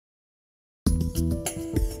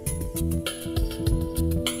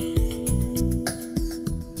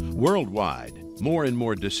Worldwide, more and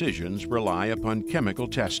more decisions rely upon chemical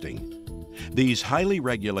testing. These highly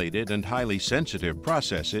regulated and highly sensitive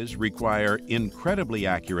processes require incredibly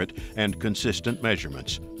accurate and consistent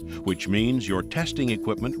measurements, which means your testing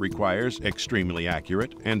equipment requires extremely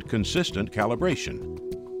accurate and consistent calibration.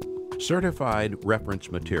 Certified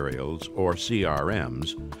reference materials, or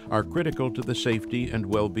CRMs, are critical to the safety and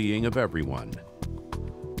well-being of everyone.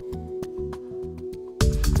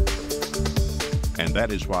 And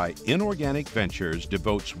that is why Inorganic Ventures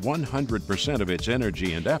devotes 100% of its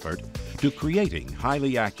energy and effort to creating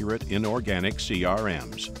highly accurate inorganic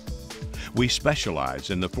CRMs. We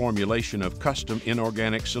specialize in the formulation of custom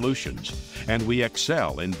inorganic solutions, and we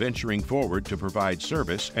excel in venturing forward to provide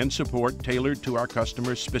service and support tailored to our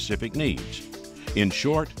customers' specific needs. In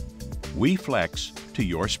short, we flex to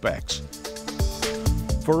your specs.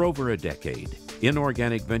 For over a decade,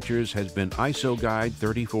 Inorganic Ventures has been ISO Guide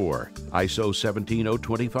 34, ISO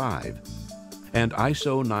 17025, and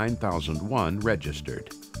ISO 9001 registered.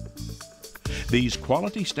 These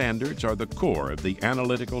quality standards are the core of the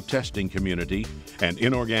analytical testing community, and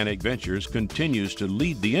Inorganic Ventures continues to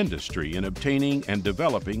lead the industry in obtaining and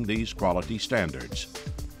developing these quality standards.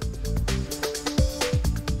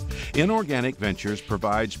 Inorganic Ventures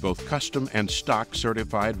provides both custom and stock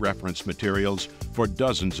certified reference materials for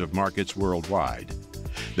dozens of markets worldwide.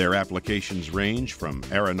 Their applications range from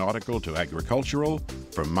aeronautical to agricultural,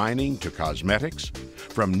 from mining to cosmetics,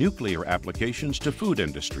 from nuclear applications to food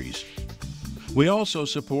industries. We also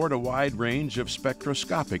support a wide range of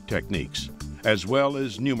spectroscopic techniques, as well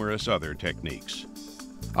as numerous other techniques.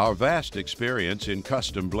 Our vast experience in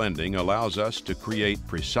custom blending allows us to create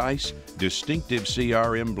precise, distinctive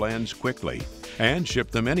CRM blends quickly and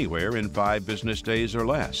ship them anywhere in 5 business days or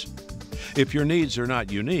less. If your needs are not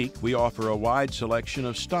unique, we offer a wide selection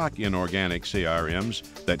of stock inorganic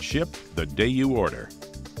CRMs that ship the day you order.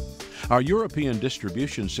 Our European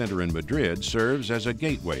distribution center in Madrid serves as a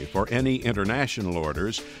gateway for any international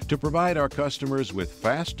orders to provide our customers with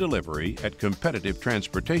fast delivery at competitive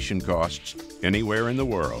transportation costs anywhere in the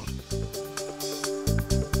world.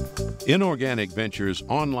 Inorganic Ventures'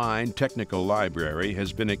 online technical library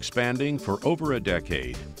has been expanding for over a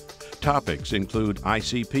decade. Topics include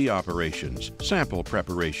ICP operations, sample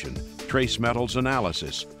preparation, trace metals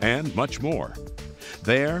analysis, and much more.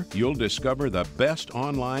 There, you'll discover the best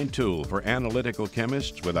online tool for analytical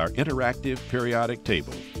chemists with our interactive periodic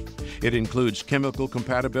table. It includes chemical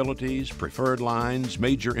compatibilities, preferred lines,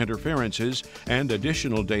 major interferences, and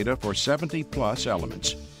additional data for 70+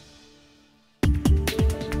 elements.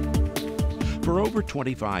 For over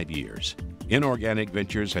 25 years, Inorganic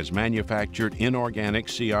Ventures has manufactured inorganic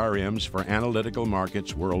CRMs for analytical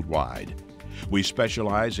markets worldwide. We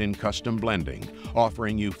specialize in custom blending,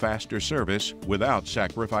 offering you faster service without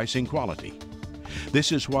sacrificing quality.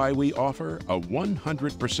 This is why we offer a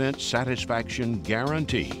 100% satisfaction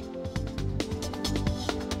guarantee.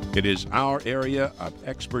 It is our area of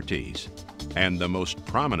expertise and the most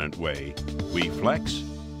prominent way we flex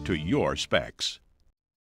to your specs.